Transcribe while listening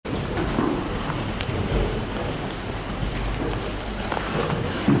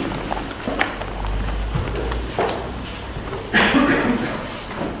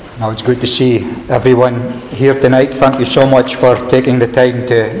Now it's good to see everyone here tonight. Thank you so much for taking the time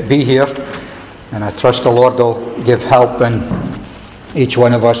to be here. And I trust the Lord will give help and each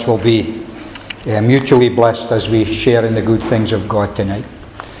one of us will be mutually blessed as we share in the good things of God tonight.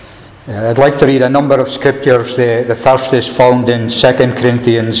 I'd like to read a number of scriptures. The first is found in 2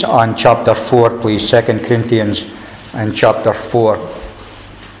 Corinthians and chapter 4, please. 2 Corinthians and chapter 4.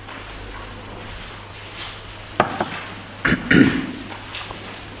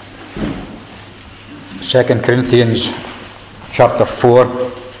 2 Corinthians chapter 4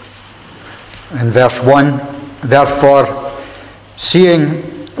 and verse 1. Therefore,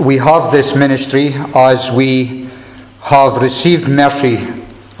 seeing we have this ministry, as we have received mercy,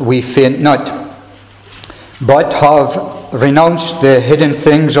 we faint not, but have renounced the hidden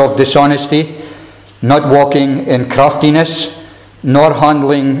things of dishonesty, not walking in craftiness, nor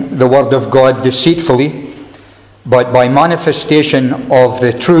handling the word of God deceitfully, but by manifestation of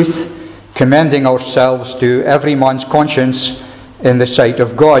the truth, commending ourselves to every man's conscience in the sight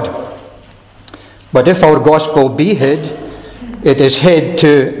of God. But if our gospel be hid, it is hid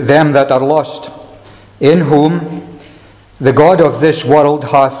to them that are lost, in whom the God of this world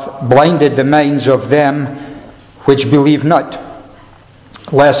hath blinded the minds of them which believe not,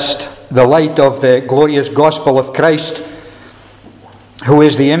 lest the light of the glorious gospel of Christ, who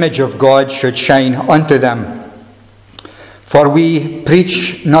is the image of God, should shine unto them. For we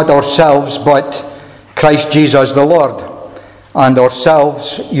preach not ourselves, but Christ Jesus the Lord, and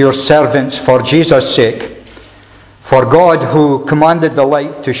ourselves your servants for Jesus' sake. For God, who commanded the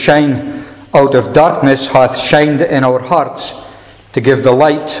light to shine out of darkness, hath shined in our hearts, to give the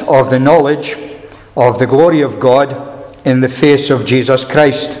light of the knowledge of the glory of God in the face of Jesus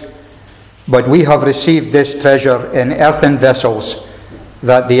Christ. But we have received this treasure in earthen vessels,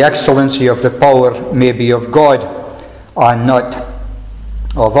 that the excellency of the power may be of God, and not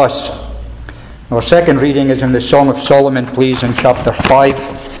of us. Our second reading is in the Song of Solomon, please, in chapter 5.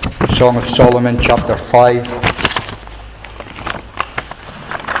 Song of Solomon, chapter 5.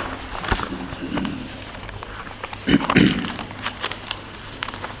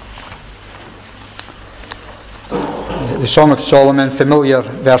 The Song of Solomon, familiar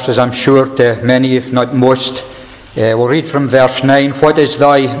verses, I'm sure, to many, if not most. We'll read from verse 9. What is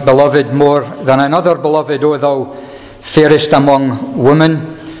thy beloved more than another beloved, O thou fairest among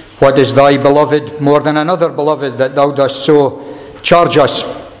women? What is thy beloved more than another beloved, that thou dost so charge us?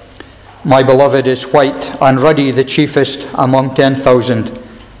 My beloved is white and ruddy, the chiefest among 10,000.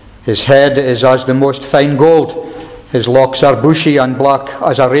 His head is as the most fine gold. His locks are bushy and black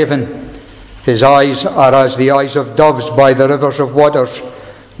as a raven. His eyes are as the eyes of doves by the rivers of waters,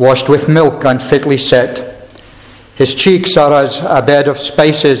 washed with milk and fitly set. His cheeks are as a bed of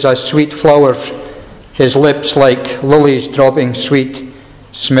spices, as sweet flowers. His lips like lilies dropping sweet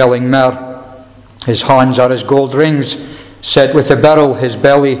smelling myrrh. His hands are as gold rings set with a beryl. His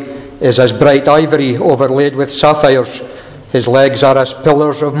belly is as bright ivory overlaid with sapphires. His legs are as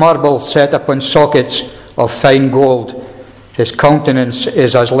pillars of marble set upon sockets of fine gold. His countenance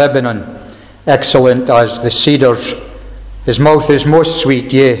is as Lebanon, excellent as the cedars. His mouth is most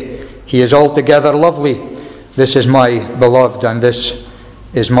sweet, yea, he is altogether lovely. This is my beloved, and this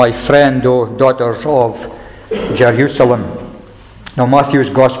is my friend, O daughters of Jerusalem. Now Matthew's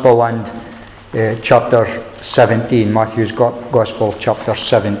Gospel and chapter 17. Matthew's Gospel, chapter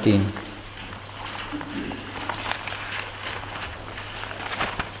 17.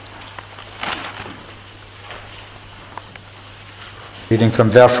 Reading from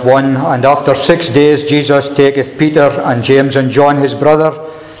verse 1. And after 6 days Jesus taketh Peter and James and John his brother,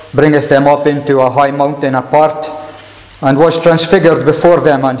 bringeth them up into a high mountain apart, and was transfigured before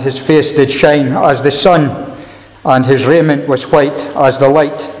them, and his face did shine as the sun, and his raiment was white as the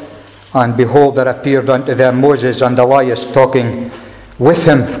light. And behold, there appeared unto them Moses and Elias talking with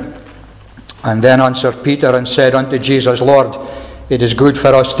him. And then answered Peter and said unto Jesus, Lord, it is good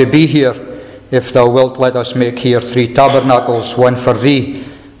for us to be here. If thou wilt, let us make here 3 tabernacles, one for thee,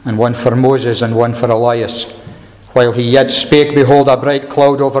 and one for Moses, and one for Elias. While he yet spake, behold, a bright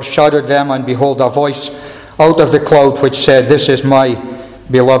cloud overshadowed them, and behold, a voice out of the cloud which said, This is my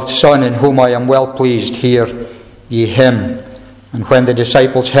beloved Son, in whom I am well pleased. Hear ye him. And when the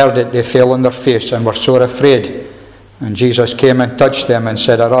disciples heard it, they fell on their face and were sore afraid. And Jesus came and touched them and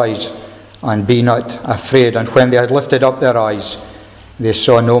said, Arise, and be not afraid. And when they had lifted up their eyes, they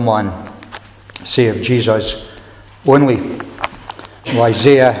saw no man save Jesus only.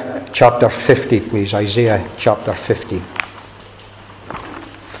 Isaiah chapter 50, please. Isaiah chapter 50.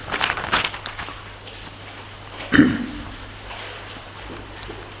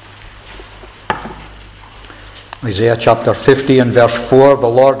 Isaiah chapter 50 and verse 4, the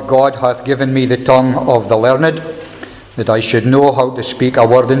Lord God hath given me the tongue of the learned, that I should know how to speak a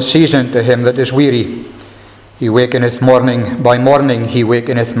word in season to him that is weary. He wakeneth morning by morning, he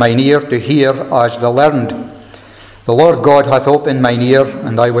wakeneth mine ear to hear as the learned. The Lord God hath opened mine ear,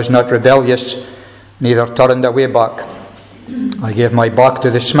 and I was not rebellious, neither turned away back. I gave my back to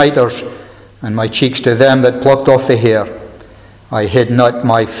the smiters, and my cheeks to them that plucked off the hair. I hid not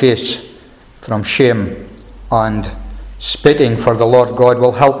my face from shame and spitting, for the Lord God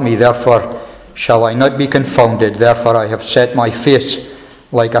will help me. Therefore shall I not be confounded. Therefore I have set my face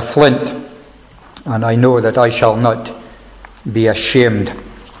like a flint, and I know that I shall not be ashamed.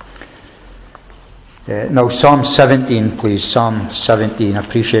 Now Psalm 17, please. Psalm 17. I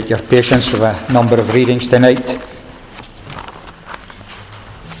appreciate your patience with a number of readings tonight.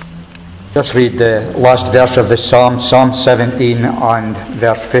 Just read the last verse of the Psalm, Psalm 17 and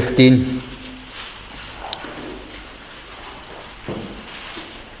verse 15.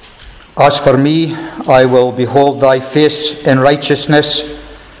 As for me, I will behold thy face in righteousness.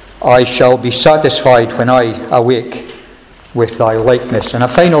 I shall be satisfied when I awake with thy likeness. And a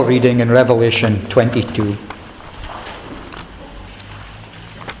final reading in Revelation 22.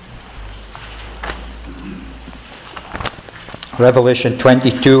 Revelation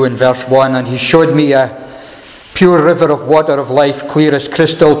 22 and verse 1, and he showed me a pure river of water of life, clear as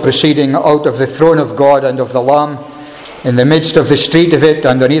crystal, proceeding out of the throne of God and of the Lamb. In the midst of the street of it,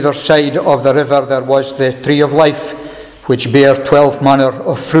 and on either side of the river, there was the tree of life, which bare 12 manner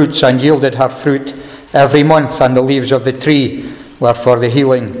of fruits, and yielded her fruit every month, and the leaves of the tree were for the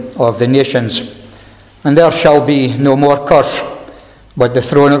healing of the nations. And there shall be no more curse, but the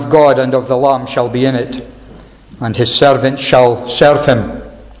throne of God and of the Lamb shall be in it, and his servants shall serve him,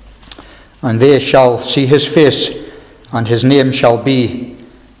 and they shall see his face, and his name shall be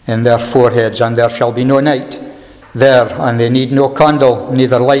in their foreheads, and there shall be no night there, and they need no candle,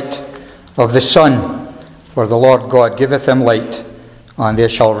 neither light of the sun, for the Lord God giveth them light, and they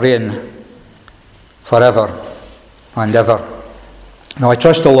shall reign forever and ever. Now I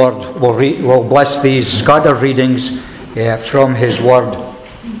trust the Lord will bless these scattered readings from his word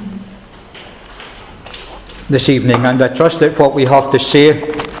this evening, and I trust that what we have to say,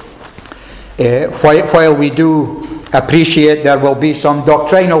 while we do appreciate there will be some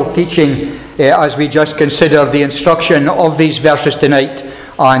doctrinal teaching as we just consider the instruction of these verses tonight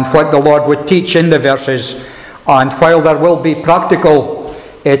and what the Lord would teach in the verses, and while there will be practical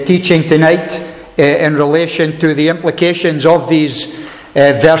teaching tonight in relation to the implications of these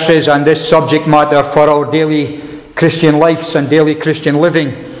verses and this subject matter for our daily Christian lives and daily Christian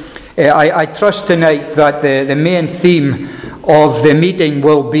living, I trust tonight that the main theme of the meeting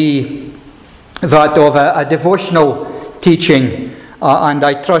will be that of a devotional teaching, and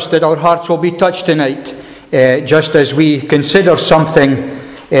I trust that our hearts will be touched tonight just as we consider something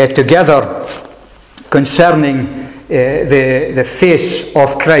together concerning the face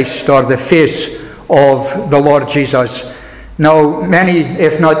of Christ, or the face of the Lord Jesus. Now, many,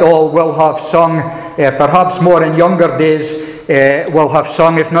 if not all, will have sung, perhaps more in younger days, will have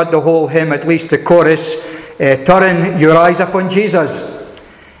sung, if not the whole hymn, at least the chorus, turn your eyes upon Jesus,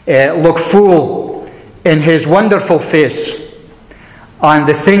 look full in his wonderful face, and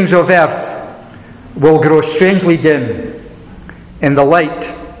the things of earth will grow strangely dim in the light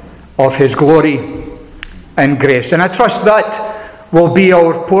of his glory and grace. And I trust that will be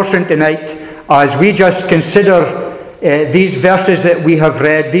our portion tonight as we just consider these verses that we have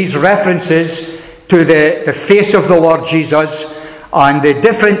read, these references to the face of the Lord Jesus and the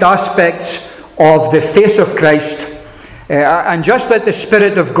different aspects of the face of Christ, and just that the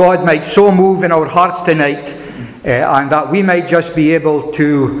Spirit of God might so move in our hearts tonight, and that we might just be able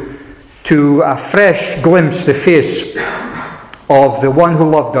to afresh glimpse the face of the one who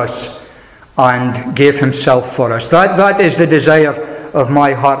loved us and gave himself for us. That is the desire of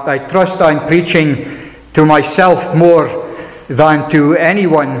my heart. I trust I'm preaching to myself more than to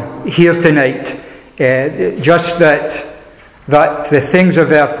anyone here tonight, just that the things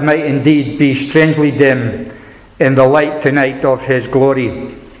of earth might indeed be strangely dim in the light tonight of his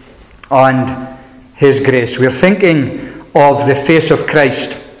glory and his grace. We're thinking of the face of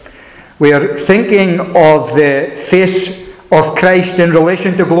Christ. We're thinking of the face of Christ in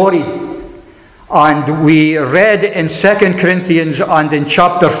relation to glory. And we read in 2 Corinthians and in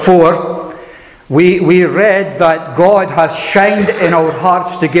chapter 4, we read that God hath shined in our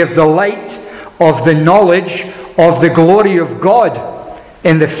hearts to give the light of the knowledge of the glory of God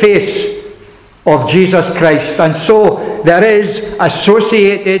in the face of Jesus Christ. And so there is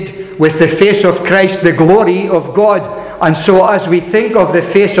associated with the face of Christ the glory of God. And so as we think of the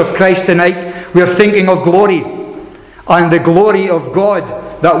face of Christ tonight, we're thinking of glory. and the glory of God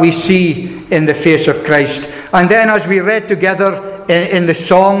that we see in the face of Christ. And then, as we read together in the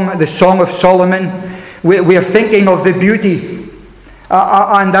Song of Solomon, we are thinking of the beauty.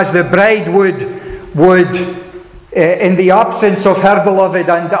 And as the bride would in the absence of her beloved,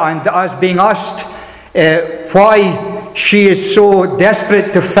 and as being asked why she is so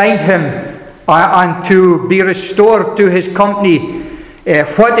desperate to find him and to be restored to his company,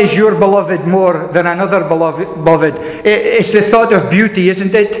 what is your beloved more than another beloved? It's the thought of beauty,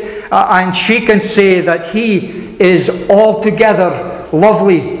 isn't it? And she can say that he is altogether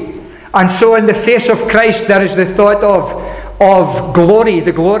lovely. And so in the face of Christ there is the thought of glory,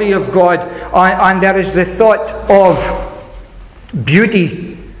 the glory of God, and there is the thought of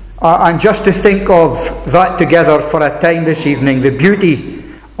beauty. And just to think of that together for a time this evening, the beauty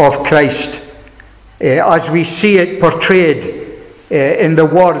of Christ, as we see it portrayed in the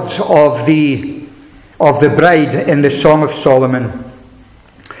words of the bride in the Song of Solomon.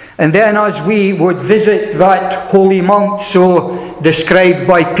 And then as we would visit that holy mount so described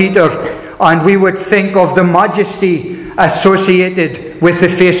by Peter, and we would think of the majesty associated with the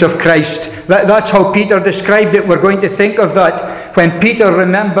face of Christ. That's how Peter described it. We're going to think of that. When Peter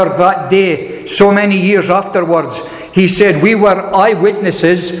remembered that day so many years afterwards, he said, we were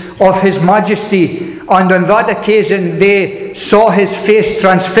eyewitnesses of his majesty, and on that occasion they saw his face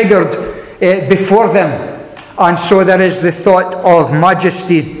transfigured before them. And so there is the thought of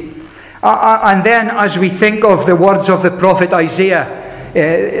majesty. And then as we think of the words of the prophet Isaiah,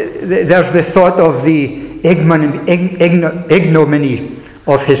 there's the thought of the ignominy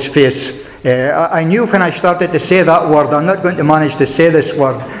of his face. I knew when I started to say that word, I'm not going to manage to say this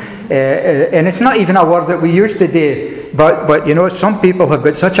word. And it's not even a word that we use today. But you know, some people have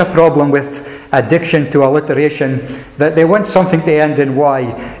got such a problem with addiction to alliteration that they want something to end in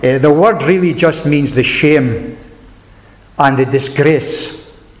Y. The word really just means the shame and the disgrace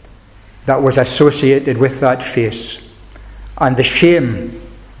that was associated with that face, and the shame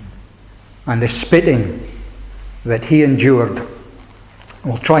and the spitting that he endured.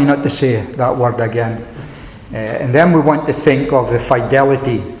 We'll try not to say that word again. And then we want to think of the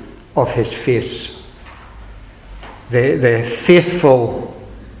fidelity of his face. The faithful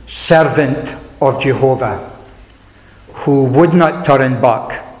servant of Jehovah, who would not turn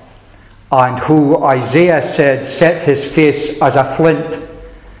back, and who Isaiah said set his face as a flint,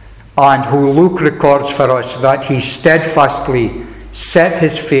 and who Luke records for us that he steadfastly set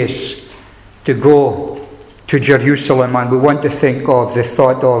his face to go to Jerusalem. And we want to think of the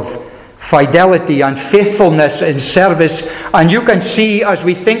thought of fidelity and faithfulness in service. And you can see, as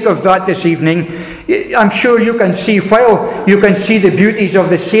we think of that this evening, I'm sure you can see, while you can see the beauties of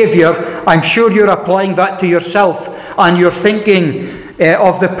the Saviour, I'm sure you're applying that to yourself, and you're thinking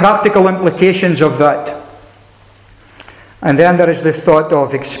of the practical implications of that. And then there is the thought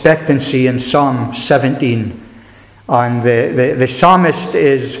of expectancy in Psalm 17. And the psalmist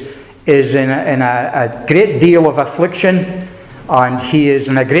is in a great deal of affliction, and he is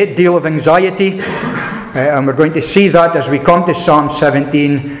in a great deal of anxiety. And we're going to see that as we come to Psalm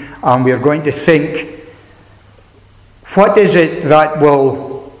 17, and we're going to think, what is it that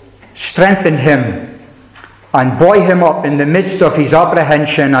will strengthen him and buoy him up in the midst of his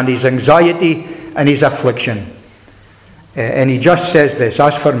apprehension and his anxiety and his affliction? And he just says this,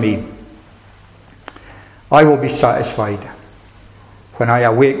 as for me, I will be satisfied when I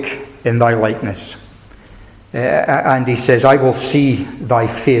awake in thy likeness. And he says, I will see thy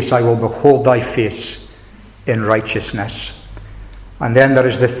face, I will behold thy face in righteousness. And then there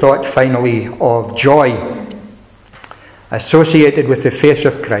is the thought finally of joy associated with the face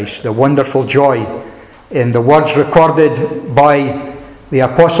of Christ, the wonderful joy in the words recorded by the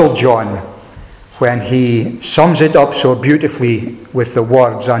Apostle John, when he sums it up so beautifully with the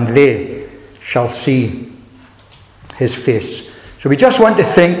words, and they shall see his face. So we just want to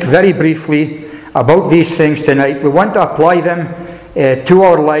think very briefly about these things tonight. We want to apply them to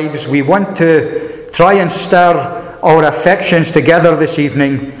our lives. We want to try and stir our affections together this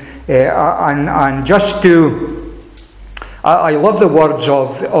evening. And just to... I love the words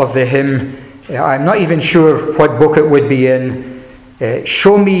of the hymn. I'm not even sure what book it would be in.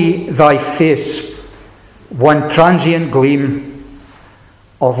 Show me thy face, one transient gleam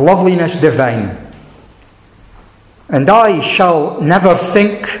of loveliness divine, and I shall never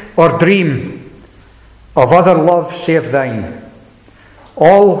think or dream of other love save thine.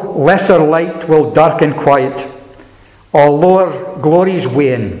 All lesser light will darken quiet, all lower glories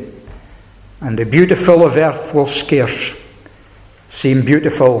wane, and the beautiful of earth will scarce seem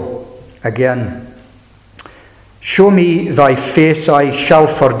beautiful again. Show me thy face, I shall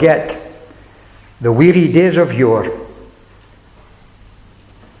forget the weary days of yore,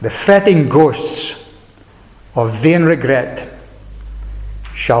 the fretting ghosts of vain regret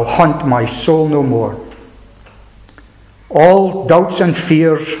shall haunt my soul no more. All doubts and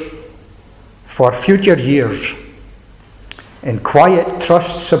fears for future years in quiet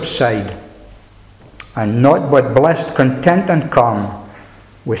trust subside, and naught but blessed content and calm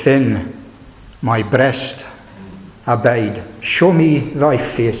within my breast abide. Show me thy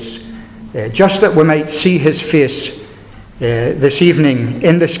face, just that we might see his face this evening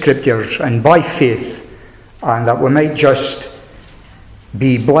in the Scriptures and by faith, and that we might just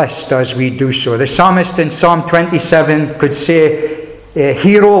be blessed as we do so. The psalmist in Psalm 27 could say,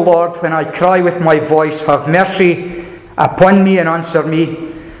 hear, O Lord, when I cry with my voice, have mercy upon me and answer me.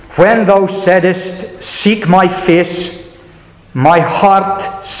 When thou saidest, seek my face, my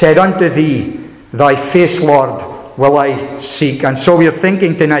heart said unto thee, thy face, Lord, will I seek. And so we're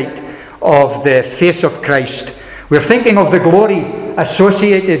thinking tonight of the face of Christ. We're thinking of the glory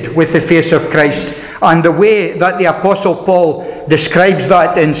associated with the face of Christ, and the way that the Apostle Paul describes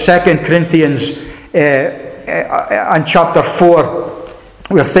that in 2 Corinthians and chapter 4.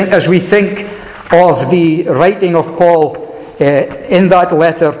 As we think of the writing of Paul in that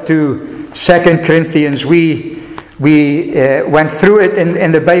letter to 2 Corinthians, we went through it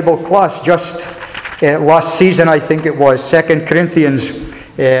in the Bible class just last season, I think it was, 2 Corinthians.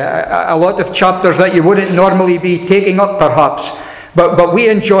 A lot of chapters that you wouldn't normally be taking up, perhaps. But we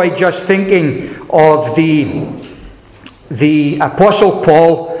enjoy just thinking of the Apostle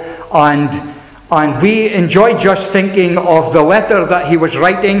Paul, and we enjoy just thinking of the letter that he was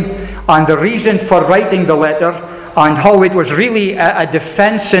writing, and the reason for writing the letter, and how it was really a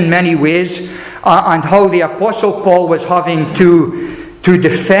defense in many ways, and how the Apostle Paul was having to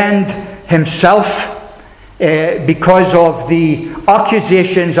defend himself because of the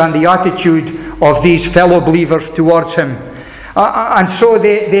accusations and the attitude of these fellow believers towards him. And so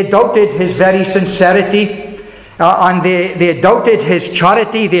they doubted his very sincerity, and they doubted his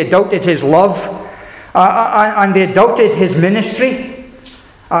charity, they doubted his love, and they doubted his ministry.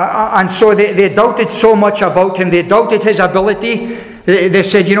 And so they doubted so much about him. They doubted his ability. They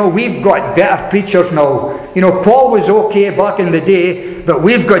said, we've got better preachers now. Paul was okay back in the day, but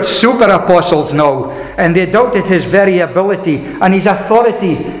we've got super apostles now. And they doubted his very ability and his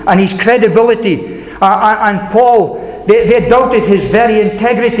authority and his credibility. And Paul, they doubted his very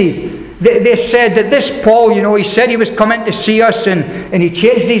integrity. They said that this Paul, he said he was coming to see us, and he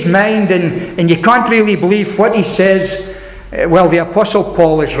changed his mind, and you can't really believe what he says. Well, the Apostle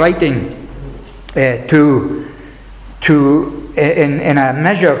Paul is writing in a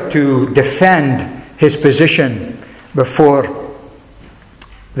measure to defend his position before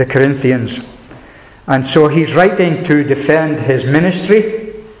the Corinthians. And so he's writing to defend his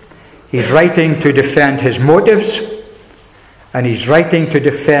ministry, he's writing to defend his motives, and he's writing to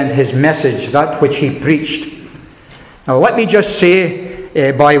defend his message, that which he preached. Now let me just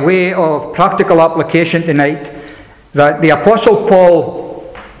say, by way of practical application tonight, that the Apostle Paul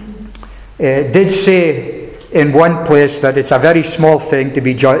did say in one place that it's a very small thing to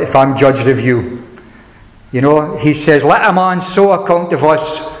be if I'm judged of you. He says, let a man so account of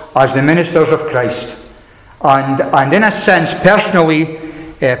us as the ministers of Christ. And in a sense, personally,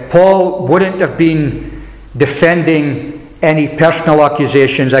 Paul wouldn't have been defending any personal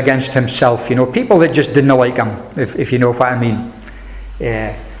accusations against himself. People that just didn't like him, if you know what I mean.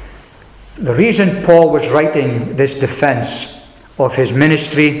 The reason Paul was writing this defense of his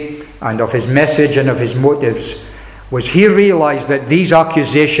ministry and of his message and of his motives was he realized that these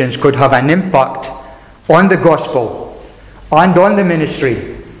accusations could have an impact on the gospel and on the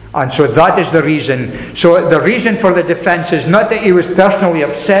ministry. And so that is the reason. So the reason for the defense is not that he was personally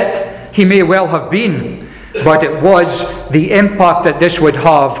upset. He may well have been. But it was the impact that this would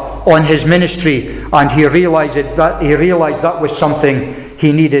have on his ministry. And he realized that was something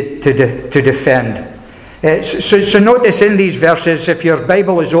he needed to defend. So notice in these verses, if your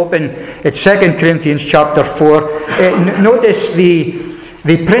Bible is open, it's 2 Corinthians chapter 4. Notice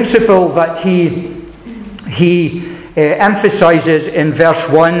the principle that he emphasizes in verse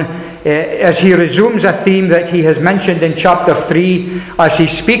 1 as he resumes a theme that he has mentioned in chapter 3, as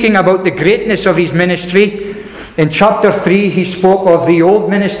he's speaking about the greatness of his ministry. In chapter 3 he spoke of the old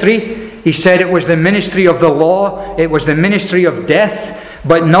ministry. He said it was the ministry of the law, it was the ministry of death,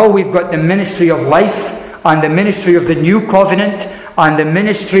 but now we've got the ministry of life, and the ministry of the new covenant, and the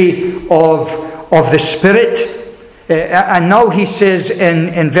ministry of the Spirit. And now he says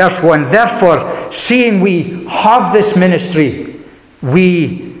in verse 1, therefore, seeing we have this ministry,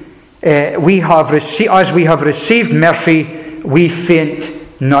 as we have received mercy, we faint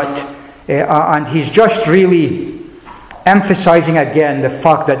not. And he's just really emphasizing again the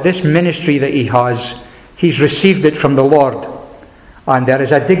fact that this ministry that he has, he's received it from the Lord. And there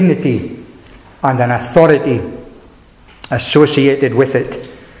is a dignity and an authority associated with it.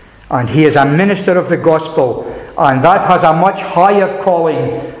 And he is a minister of the gospel, and that has a much higher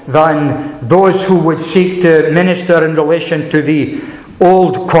calling than those who would seek to minister in relation to the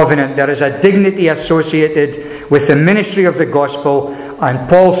old covenant. There is a dignity associated with the ministry of the gospel, and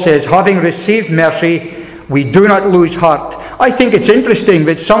Paul says, having received mercy, we do not lose heart. I think it's interesting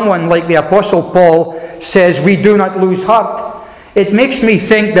that someone like the Apostle Paul says we do not lose heart. It makes me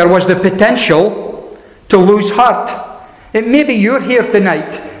think there was the potential to lose heart. Maybe you're here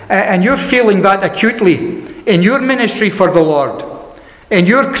tonight and you're feeling that acutely in your ministry for the Lord, in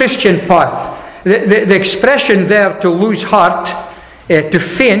your Christian path. The expression there, to lose heart, to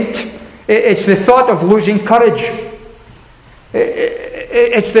faint, it's the thought of losing courage.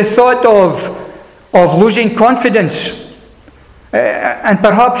 It's the thought of losing confidence. And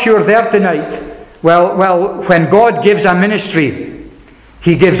perhaps you're there tonight. Well, when God gives a ministry,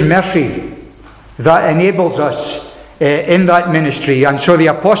 He gives mercy that enables us in that ministry. And so the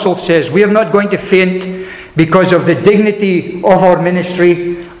apostle says, we are not going to faint because of the dignity of our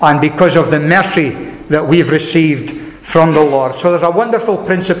ministry and because of the mercy that we've received from the Lord. So there's a wonderful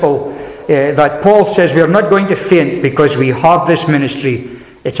principle that Paul says we are not going to faint because we have this ministry.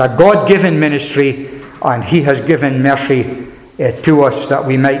 It's a God-given ministry, and He has given mercy to us that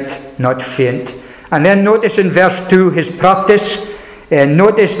we might not faint. And then notice in verse 2 his practice.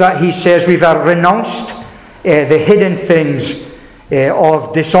 Notice that he says we've renounced the hidden things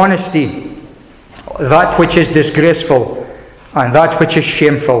of dishonesty, that which is disgraceful and that which is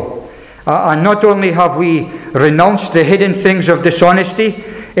shameful. And not only have we renounced the hidden things of dishonesty,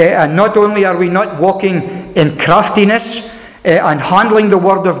 and not only are we not walking in craftiness and handling the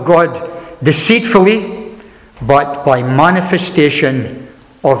Word of God deceitfully, but by manifestation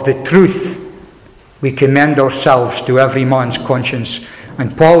of the truth we commend ourselves to every man's conscience.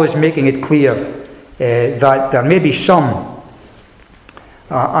 And Paul is making it clear that there may be some,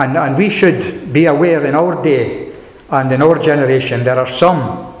 and we should be aware in our day and in our generation, there are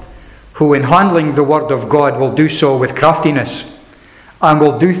some who in handling the Word of God will do so with craftiness and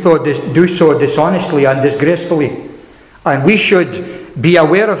will do so dishonestly and disgracefully. And we should be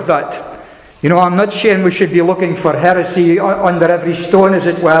aware of that. You know, I'm not saying we should be looking for heresy under every stone, as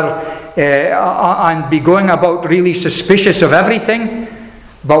it were, and be going about really suspicious of everything,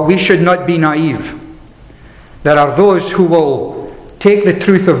 but we should not be naive. There are those who will take the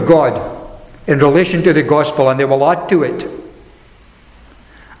truth of God in relation to the gospel and they will add to it.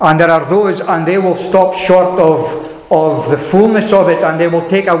 And there are those, and they will stop short of the fullness of it and they will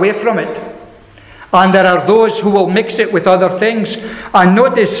take away from it. And there are those who will mix it with other things. And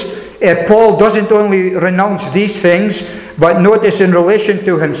notice, Paul doesn't only renounce these things, but notice in relation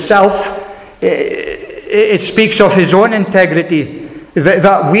to himself, it speaks of his own integrity,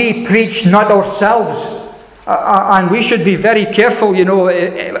 that we preach not ourselves. And we should be very careful, you know,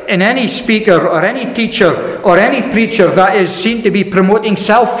 in any speaker or any teacher or any preacher that is seen to be promoting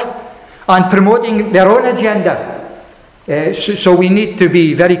self and promoting their own agenda. So we need to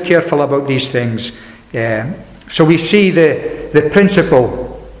be very careful about these things. So we see the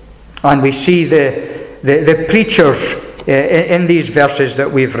principle, and we see the preachers in these verses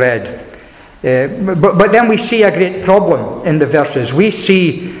that we've read. But then we see a great problem in the verses. We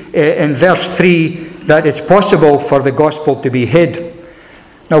see in verse 3 that it's possible for the gospel to be hid.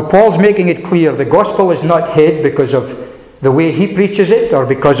 Now Paul's making it clear the gospel is not hid because of the way he preaches it or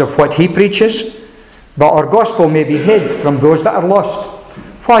because of what he preaches, but our gospel may be hid from those that are lost.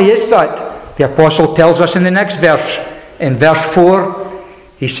 Why is that? The apostle tells us in the next verse. In verse 4,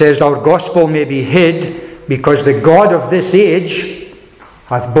 he says, our gospel may be hid because the God of this age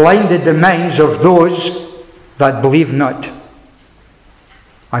hath blinded the minds of those that believe not.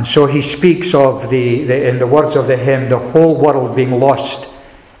 And so he speaks of, in the words of the hymn, the whole world being lost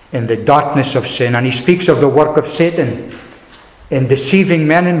in the darkness of sin. And he speaks of the work of Satan in deceiving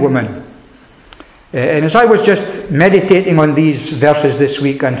men and women. And as I was just meditating on these verses this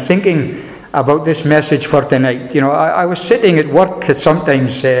week and thinking about this message for tonight, you know, I was sitting at work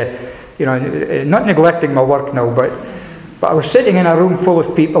sometimes, you know, not neglecting my work now, but I was sitting in a room full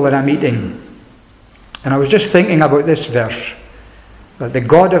of people in a meeting, and I was just thinking about this verse, that the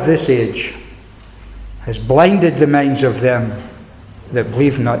God of this age has blinded the minds of them that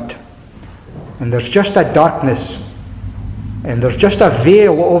believe not. And there's just a darkness, and there's just a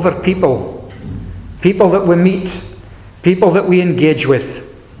veil over people that we meet, people that we engage with,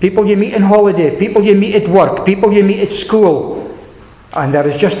 people you meet on holiday, people you meet at work, people you meet at school, and there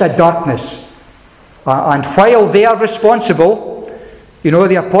is just a darkness And while they are responsible,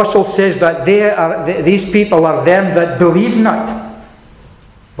 the apostle says that these people are them that believe not.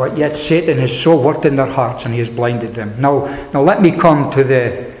 But yet Satan has so worked in their hearts and he has blinded them. Now let me come to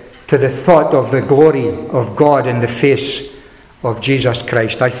the thought of the glory of God in the face of Jesus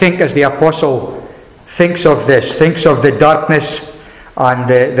Christ. I think as the apostle thinks of this, thinks of the darkness and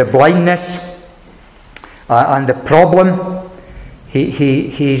the blindness and the problem,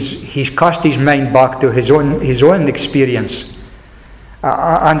 he's cast his mind back to his own experience.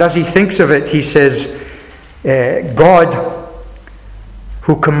 And as he thinks of it, he says, God,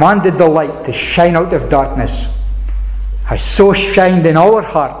 who commanded the light to shine out of darkness, has so shined in our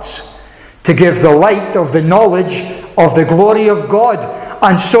hearts to give the light of the knowledge of the glory of God.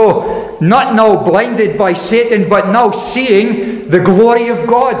 And so, not now blinded by Satan, but now seeing the glory of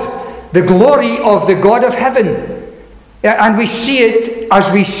God, the glory of the God of heaven. And we see it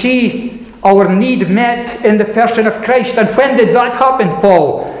as we see our need met in the person of Christ. And when did that happen,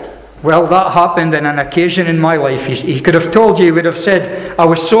 Paul? Well, that happened in an occasion in my life. He could have told you, he would have said, I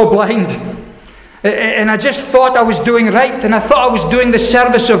was so blind. And I just thought I was doing right. And I thought I was doing the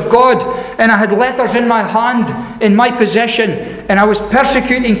service of God. And I had letters in my hand, in my possession. And I was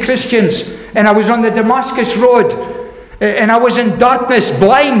persecuting Christians. And I was on the Damascus Road. And I was in darkness,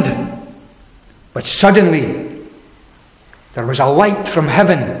 blind. But suddenly, there was a light from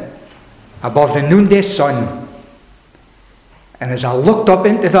heaven above the noonday sun. And as I looked up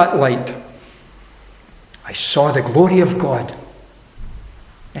into that light, I saw the glory of God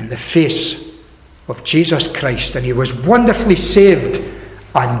in the face of Jesus Christ. And he was wonderfully saved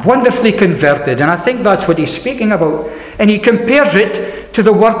and wonderfully converted. And I think that's what he's speaking about. And he compares it to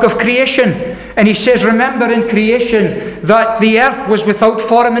the work of creation. And he says, remember in creation that the earth was without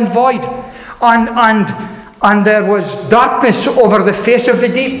form and void. And there was darkness over the face of the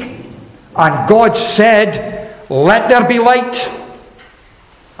deep. And God said, let there be light.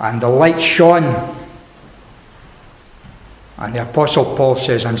 And the light shone. And the Apostle Paul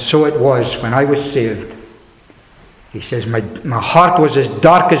says, and so it was when I was saved. He says, my heart was as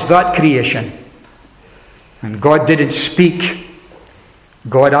dark as that creation. And God didn't speak.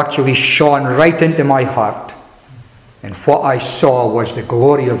 God actually shone right into my heart. And what I saw was the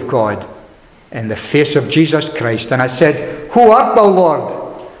glory of God in the face of Jesus Christ. And I said, who art thou, Lord?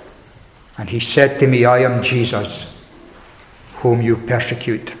 And he said to me, I am Jesus, whom you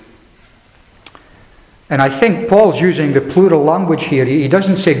persecute. And I think Paul's using the plural language here. He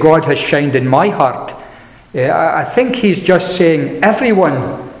doesn't say God has shined in my heart. I think he's just saying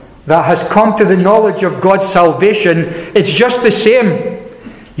everyone that has come to the knowledge of God's salvation, it's just the same.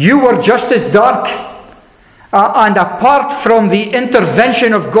 You were just as dark. And apart from the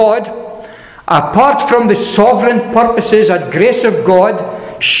intervention of God, apart from the sovereign purposes and grace of God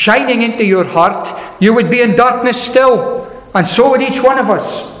shining into your heart, you would be in darkness still. And so would each one of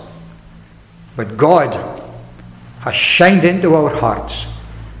us. But God has shined into our hearts,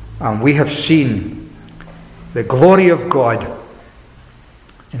 and we have seen the glory of God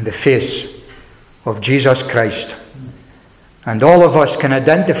in the face of Jesus Christ. And all of us can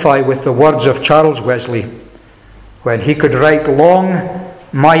identify with the words of Charles Wesley when he could write, long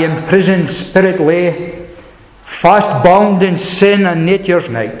my imprisoned spirit lay, fast bound in sin and nature's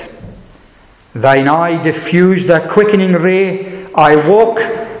night. Thine eye diffused a quickening ray. I woke,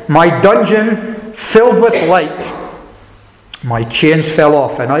 my dungeon filled with light. My chains fell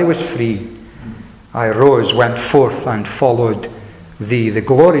off and I was free. I rose, went forth and followed thee. The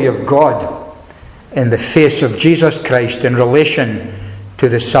glory of God in the face of Jesus Christ in relation to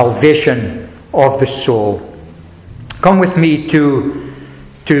the salvation of the soul. Come with me to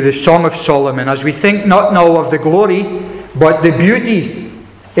the Song of Solomon as we think not now of the glory but the beauty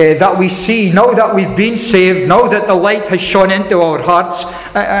that we see now that we've been saved, now that the light has shone into our hearts.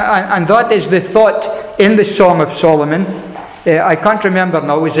 And that is the thought in the Song of Solomon. I can't remember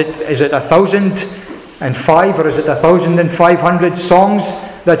now, is it 1,005 or is it 1,500 songs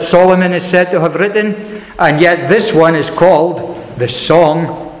that Solomon is said to have written? And yet this one is called the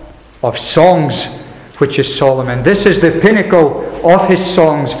Song of Songs, which is Solomon. This is the pinnacle of his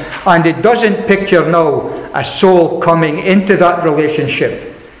songs, and it doesn't picture now a soul coming into that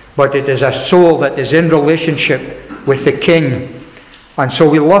relationship, but it is a soul that is in relationship with the King. And so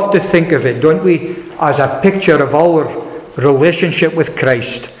we love to think of it, don't we, as a picture of our relationship with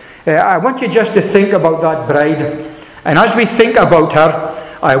Christ. I want you just to think about that bride, and as we think about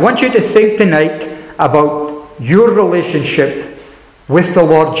her, I want you to think tonight about your relationship with the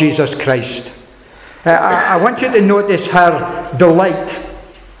Lord Jesus Christ. I want you to notice her delight.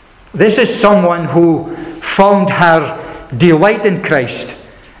 This is someone who found her delight in Christ.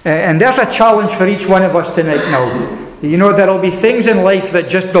 And there's a challenge for each one of us tonight now. You know, there will be things in life that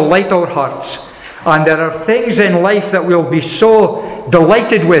just delight our hearts. And there are things in life that we'll be so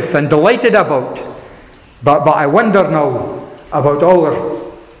delighted with and delighted about. But I wonder now about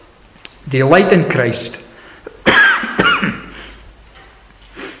our delight in Christ.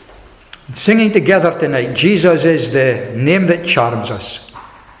 Singing together tonight, Jesus is the name that charms us.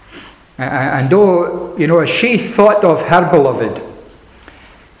 And though, you know, as she thought of her beloved,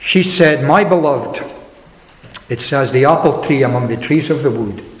 she said, my beloved, it says, the apple tree among the trees of the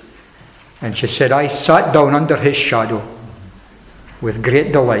wood. And she said, I sat down under his shadow with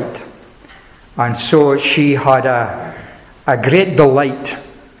great delight. And so she had a great delight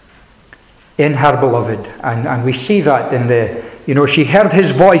in her beloved. And we see that in the, you know, she heard his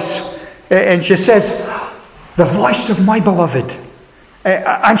voice. And she says, the voice of my beloved.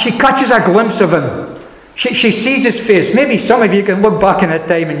 And she catches a glimpse of him. She sees his face. Maybe some of you can look back in a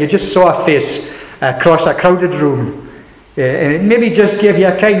time and you just saw a face across a crowded room. And it maybe just gave you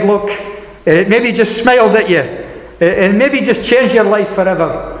a kind look. And it maybe just smiled at you. And maybe just changed your life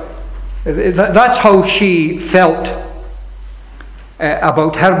forever. That's how she felt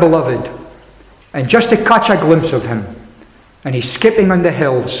about her beloved. And just to catch a glimpse of him. And he's skipping on the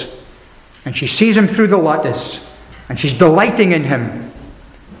hills. And she sees him through the lattice. And she's delighting in him.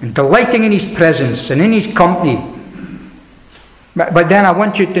 And delighting in his presence and in his company. But then I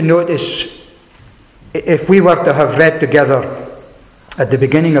want you to notice, if we were to have read together at the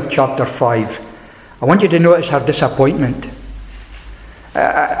beginning of chapter 5, I want you to notice her disappointment.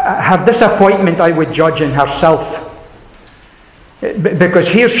 Her disappointment, I would judge, in herself. Because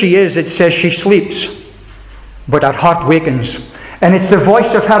here she is, it says she sleeps, but her heart wakens. And it's the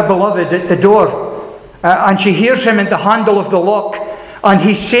voice of her beloved at the door. And she hears him in the handle of the lock. And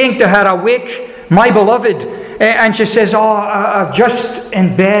he's saying to her, awake, my beloved. And she says, I've just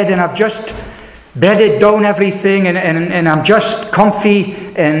in bed and I've just bedded down everything and I'm just comfy.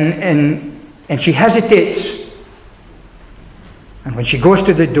 And she hesitates. And when she goes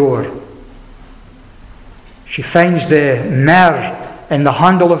to the door, she finds the myrrh in the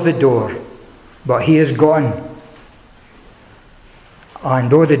handle of the door. But he is gone.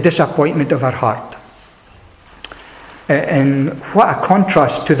 And oh, the disappointment of her heart. And what a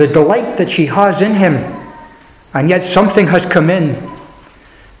contrast to the delight that she has in him. And yet something has come in.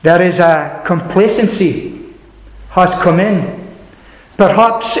 There is a complacency has come in.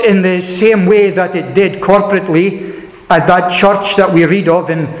 Perhaps in the same way that it did corporately at that church that we read of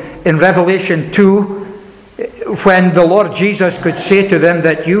in Revelation 2, when the Lord Jesus could say to them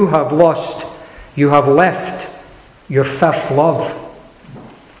that you have left your first love.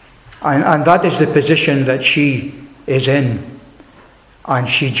 And that is the position that she is in. And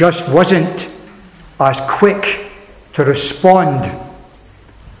she just wasn't as quick to respond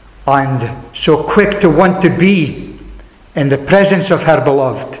and so quick to want to be in the presence of her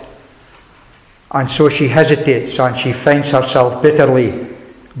beloved. And so she hesitates and she finds herself bitterly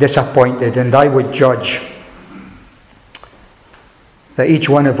disappointed. And I would judge that each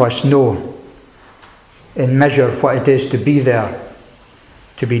one of us know in measure what it is to be there,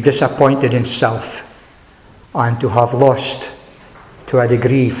 to be disappointed in self, and to have lost, to a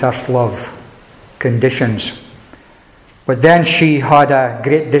degree, first love conditions. But then she had a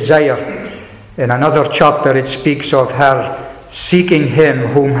great desire. In another chapter it speaks of her seeking him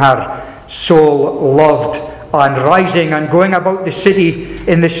whom her soul loved, and rising and going about the city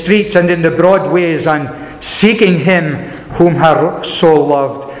in the streets and in the broad ways and seeking him whom her soul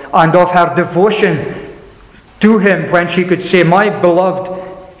loved, and of her devotion to him when she could say, my beloved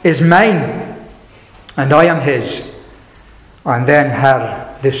is mine and I am his. And then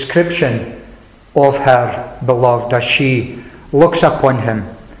her description of her beloved as she looks upon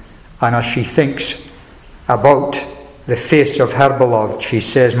him and as she thinks about the face of her beloved. She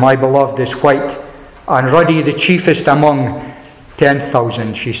says, my beloved is white and ruddy, the chiefest among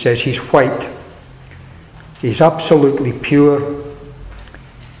 10,000. She says, he's white. He's absolutely pure.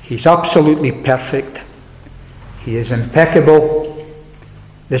 He's absolutely perfect. He is impeccable.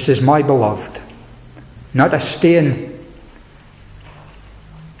 This is my beloved. Not a stain.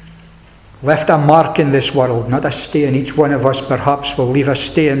 Left a mark in this world, not a stain. Each one of us perhaps will leave a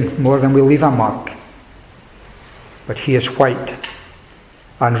stain more than we leave a mark. But he is white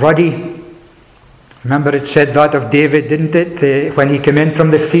and ruddy. Remember it said that of David, didn't it? When he came in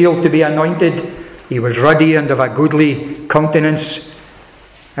from the field to be anointed, he was ruddy and of a goodly countenance.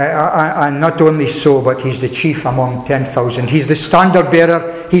 And not only so, but he's the chief among 10,000. He's the standard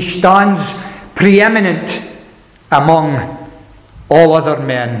bearer. He stands preeminent among all other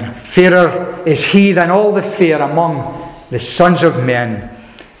men. Fairer is he than all the fair among the sons of men.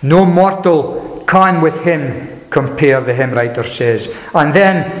 No mortal can with him compare, the hymn writer says. And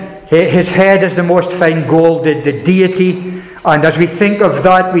then his head is the most fine gold, the deity. And as we think of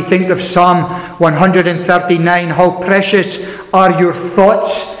that, we think of Psalm 139. How precious are your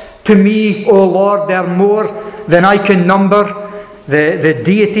thoughts to me, O Lord. They're more than I can number. The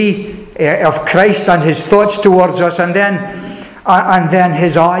deity of Christ and his thoughts towards us. And then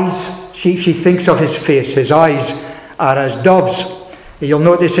his eyes. She thinks of his face. His eyes are as doves. You'll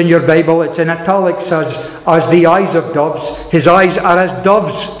notice in your Bible it's in italics, as the eyes of doves. His eyes are as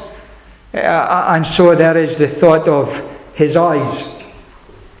doves. And so there is the thought of his eyes.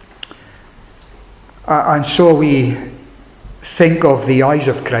 And so we think of the eyes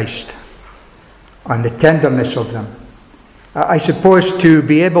of Christ and the tenderness of them. I suppose to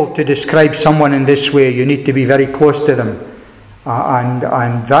be able to describe someone in this way, you need to be very close to them. And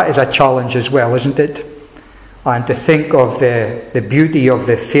that is a challenge as well, isn't it? And to think of the beauty of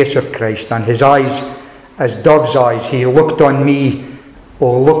the face of Christ and his eyes as dove's eyes. He looked on me,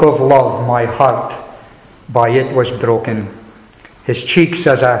 O look of love, my heart by it was broken. His cheeks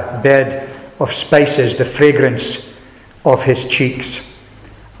as a bed of spices, the fragrance of his cheeks.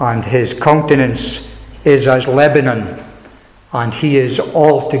 And his countenance is as Lebanon, and he is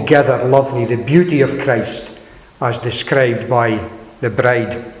altogether lovely. The beauty of Christ as described by the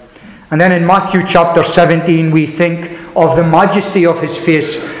bride. And then in Matthew chapter 17 we think of the majesty of his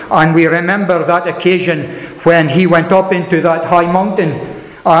face, and we remember that occasion when he went up into that high mountain.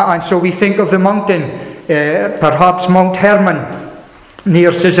 And so we think of the mountain, perhaps Mount Hermon,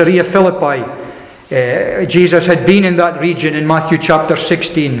 near Caesarea Philippi. Jesus had been in that region in Matthew chapter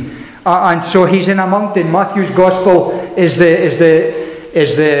 16. And so he's in a mountain. Matthew's gospel is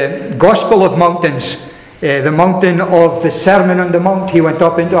the gospel of mountains. The mountain of the Sermon on the Mount. He went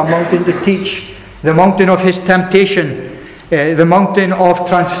up into a mountain to teach. The mountain of his temptation. The mountain of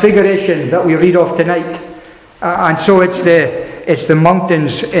transfiguration that we read of tonight. And so it's the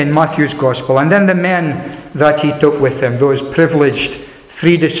mountains in Matthew's gospel. And then the men that he took with him, those privileged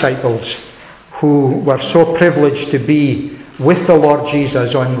 3 disciples who were so privileged to be with the Lord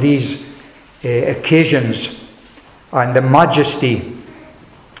Jesus on these occasions, and the majesty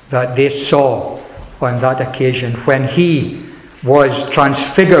that they saw on that occasion when he was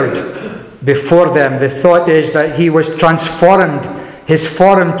transfigured before them. The thought is that he was transformed, his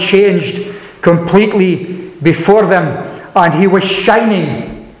form changed completely before them, and he was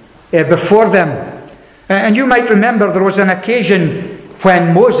shining before them. And you might remember there was an occasion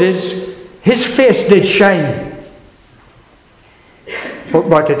when Moses, his face did shine.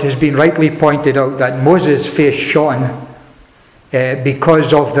 But it has been rightly pointed out that Moses' face shone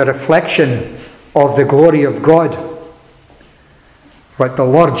because of the reflection of the glory of God. But the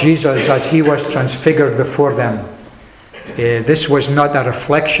Lord Jesus, as he was transfigured before them, this was not a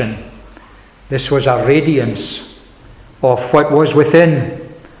reflection. This was a radiance of what was within.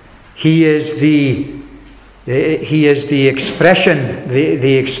 He is the expression,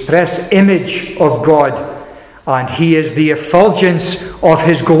 the express image of God. And he is the effulgence of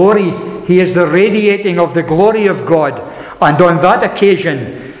his glory. He is the radiating of the glory of God. And on that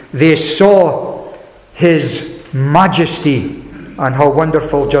occasion, they saw his majesty. And how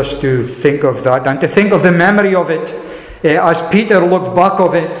wonderful just to think of that. And to think of the memory of it. As Peter looked back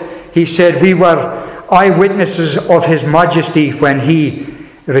of it, he said, we were eyewitnesses of his majesty when he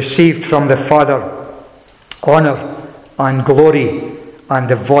received from the Father honor and glory. And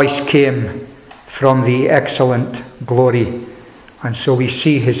the voice came from the excellent glory. And so we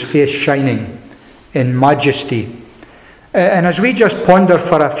see his face shining in majesty. And as we just ponder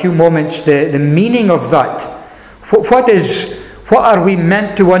for a few moments the meaning of that, what are we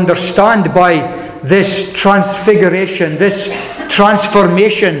meant to understand by this transfiguration, this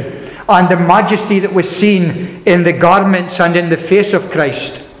transformation, and the majesty that was seen in the garments and in the face of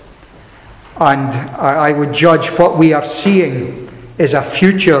Christ? And I would judge what we are seeing is a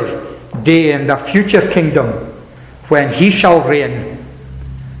future day and a future kingdom when he shall reign.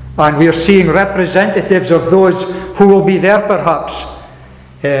 And we are seeing representatives of those who will be there perhaps.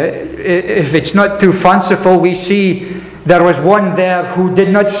 If it's not too fanciful, we see there was one there who did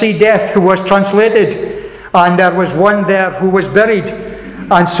not see death, who was translated, and there was one there who was buried.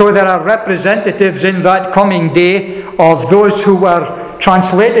 And so there are representatives in that coming day of those who were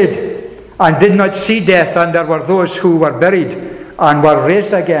translated and did not see death, and there were those who were buried and were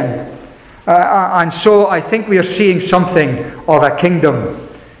raised again. And so I think we are seeing something of a kingdom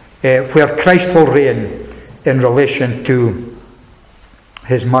where Christ will reign in relation to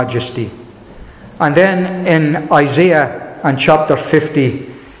his majesty. And then in Isaiah and chapter 50,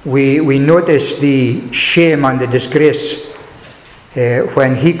 we notice the shame and the disgrace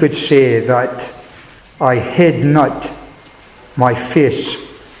when he could say that I hid not my face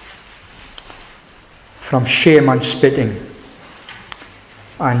from shame and spitting.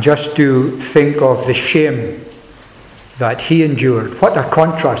 And just to think of the shame that he endured. What a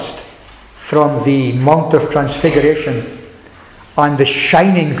contrast from the Mount of Transfiguration and the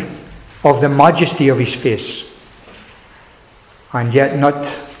shining of the majesty of his face. And yet not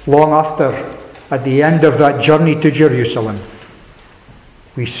long after, at the end of that journey to Jerusalem,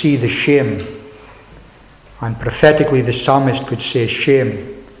 we see the shame. And prophetically the psalmist could say,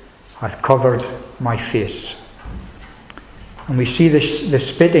 shame hath covered my face. And we see the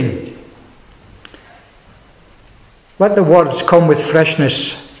spitting. Let the words come with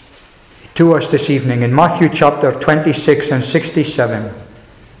freshness to us this evening. In Matthew chapter 26 and 67,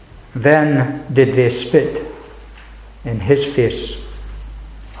 then did they spit in his face.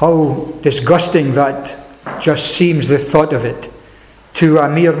 How disgusting that just seems, the thought of it, to a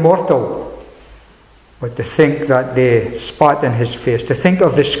mere mortal. But to think that they spat in his face, to think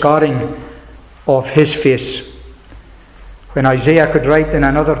of the scarring of his face. When Isaiah could write in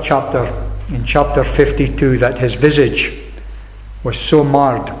another chapter, in chapter 52, that his visage was so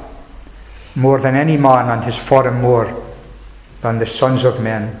marred, more than any man, and his form more than the sons of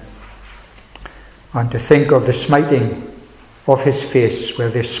men. And to think of the smiting of his face, where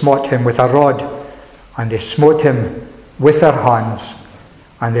they smote him with a rod, and they smote him with their hands,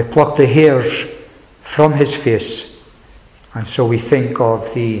 and they plucked the hairs from his face. And so we think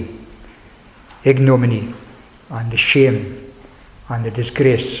of the ignominy and the shame and the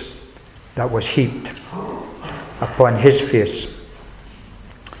disgrace that was heaped upon his face.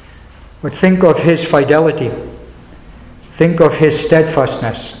 But think of his fidelity. Think of his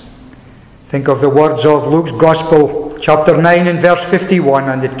steadfastness. Think of the words of Luke's Gospel, chapter 9 and verse 51.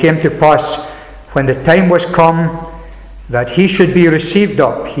 And it came to pass, when the time was come that he should be received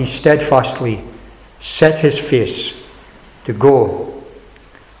up, he steadfastly set his face to go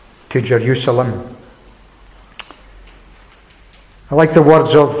to Jerusalem. I like the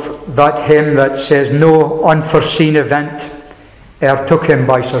words of that hymn that says, no unforeseen event e'er took him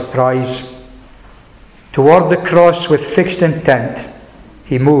by surprise. Toward the cross with fixed intent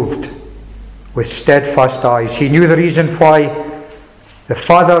he moved with steadfast eyes. He knew the reason why the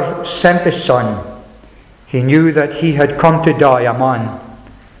Father sent the Son. He knew that he had come to die a man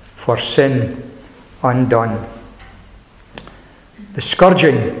for sin undone. The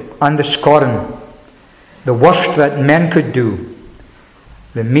scourging and the scorn, the worst that men could do,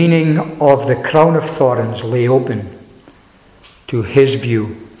 the meaning of the crown of thorns lay open to his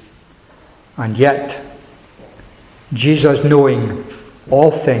view. And yet, Jesus, knowing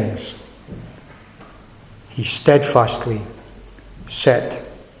all things, he steadfastly set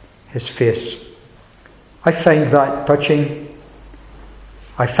his face. I find that touching.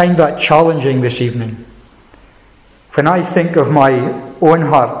 I find that challenging this evening. When I think of my own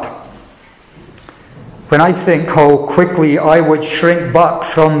heart, when I think how quickly I would shrink back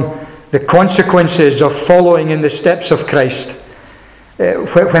from the consequences of following in the steps of Christ,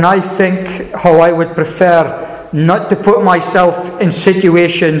 when I think how I would prefer not to put myself in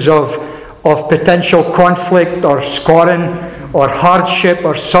situations of potential conflict or scorn or hardship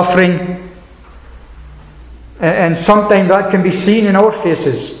or suffering, and sometimes that can be seen in our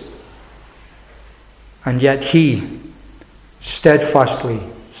faces, and yet he steadfastly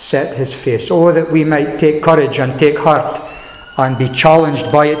set his face. Oh, that we might take courage and take heart and be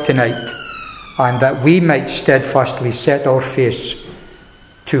challenged by it tonight, and that we might steadfastly set our face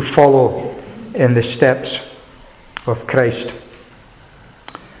to follow in the steps of Christ.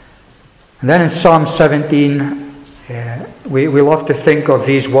 And then in Psalm 17, we love to think of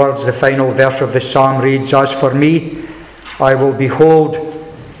these words. The final verse of the psalm reads, as for me, I will behold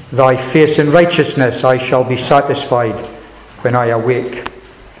thy face in righteousness. I shall be satisfied when I awake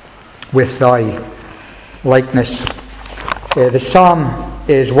with thy likeness. The psalm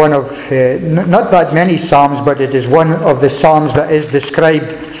is one of, not that many psalms, but it is one of the psalms that is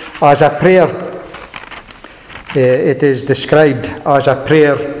described as a prayer. It is described as a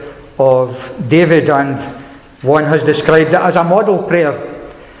prayer of David, and one has described it as a model prayer.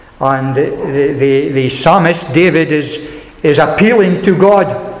 And the psalmist David is appealing to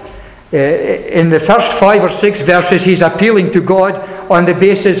God. In the first 5 or 6 verses, he's appealing to God on the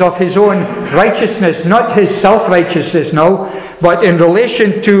basis of his own righteousness, not his self-righteousness now, but in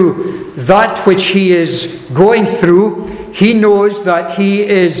relation to that which he is going through. He knows that he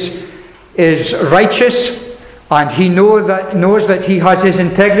is righteous, and he knows that he has his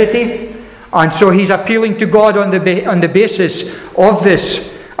integrity, and so he's appealing to God on the basis of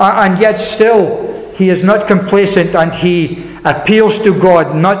this. And yet still, he is not complacent, and he appeals to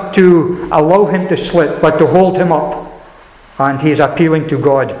God not to allow him to slip, but to hold him up. And he's appealing to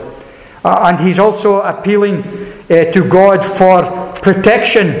God. And he's also appealing to God for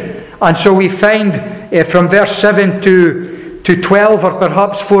protection. And so we find from verse 7 to 12 or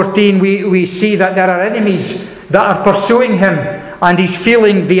perhaps 14, we see that there are enemies that are pursuing him. And he's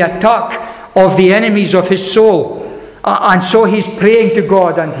feeling the attack of the enemies of his soul. And so he's praying to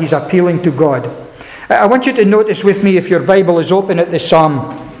God and he's appealing to God. I want you to notice with me, if your Bible is open at the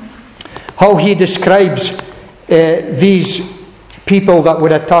Psalm, how he describes these people that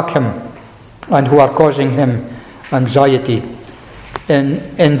would attack him and who are causing him anxiety.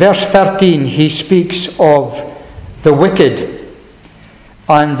 In verse 13 he speaks of the wicked,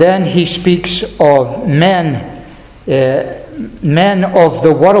 and then he speaks of men of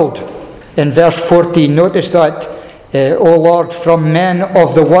the world. In verse 14, notice that, O Lord, from men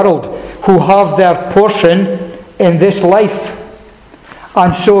of the world who have their portion in this life.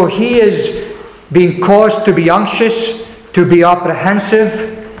 And so he is being caused to be anxious, to be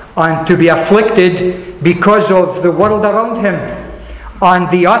apprehensive, and to be afflicted because of the world around him, and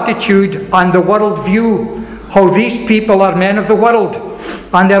the attitude and the world view, how these people are men of the world,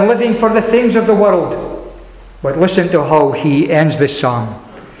 and they're living for the things of the world. But listen to how he ends this psalm.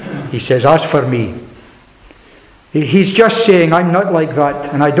 He says, as for me, he's just saying, I'm not like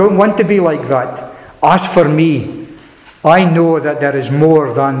that, and I don't want to be like that. As for me, I know that there is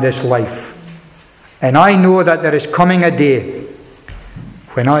more than this life. And I know that there is coming a day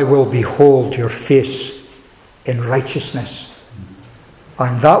when I will behold your face in righteousness.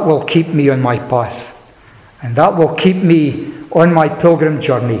 And that will keep me on my path. And that will keep me on my pilgrim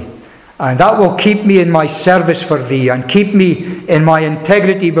journey. And that will keep me in my service for thee, and keep me in my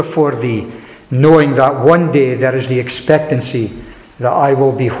integrity before thee, knowing that one day there is the expectancy that I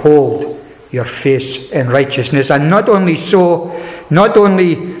will behold your face in righteousness. And not only so, not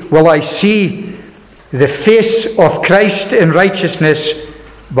only will I see the face of Christ in righteousness,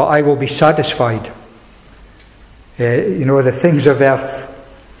 but I will be satisfied. The things of earth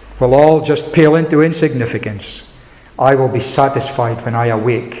will all just pale into insignificance. I will be satisfied when I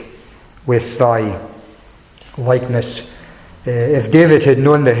awake with thy likeness. If David had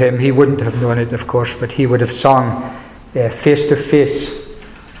known the hymn, he wouldn't have known it, of course, but he would have sung face to face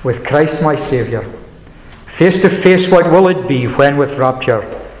with Christ my Saviour. Face to face, what will it be when with rapture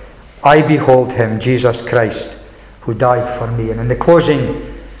I behold him, Jesus Christ, who died for me? And in the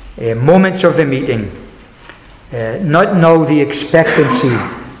closing moments of the meeting, not now the expectancy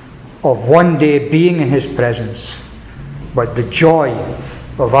of one day being in his presence, but the joy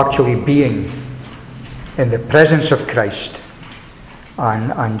of actually being in the presence of Christ.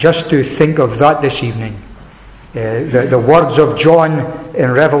 And just to think of that this evening, the words of John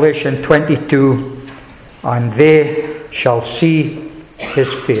in Revelation 22, and they shall see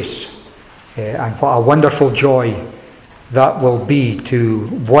his face. And what a wonderful joy that will be to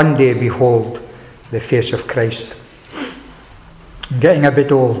one day behold the face of Christ. I'm getting a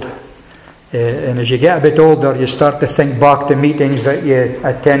bit old. And as you get a bit older, you start to think back to meetings that you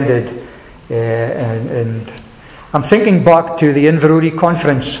attended. And I'm thinking back to the Inverurie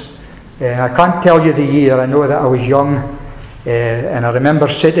Conference. I can't tell you the year. I know that I was young. And I remember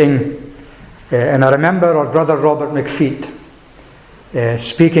sitting, and I remember our brother Robert McFeet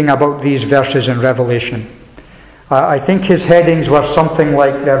speaking about these verses in Revelation. I think his headings were something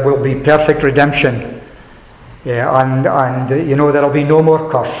like, there will be perfect redemption. And there will be no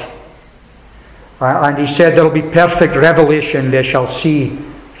more curse. And he said there will be perfect revelation, they shall see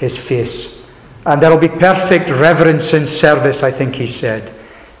his face. And there will be perfect reverence and service, I think he said.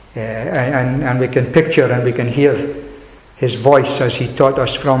 And we can picture and we can hear his voice as he taught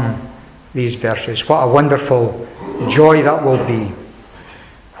us from these verses. What a wonderful joy that will be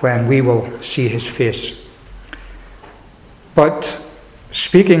when we will see his face. But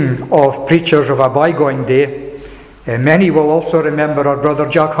speaking of preachers of a bygone day, many will also remember our brother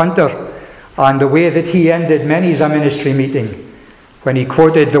Jack Hunter and the way that he ended many's a ministry meeting when he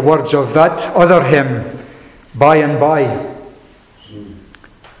quoted the words of that other hymn, By and By,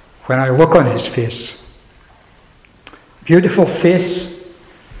 when I look on his face. Beautiful face,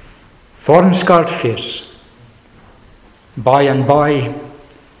 thorn-scarred face. By and by,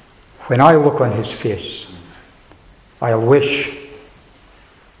 when I look on his face, I'll wish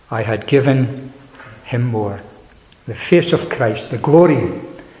I had given him more. The face of Christ, the glory,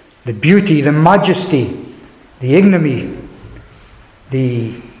 the beauty, the majesty, the ignominy,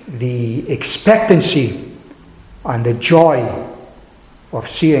 the expectancy, and the joy of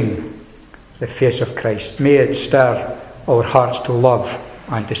seeing the face of Christ. May it stir our hearts to love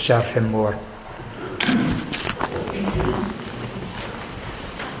and to serve him more.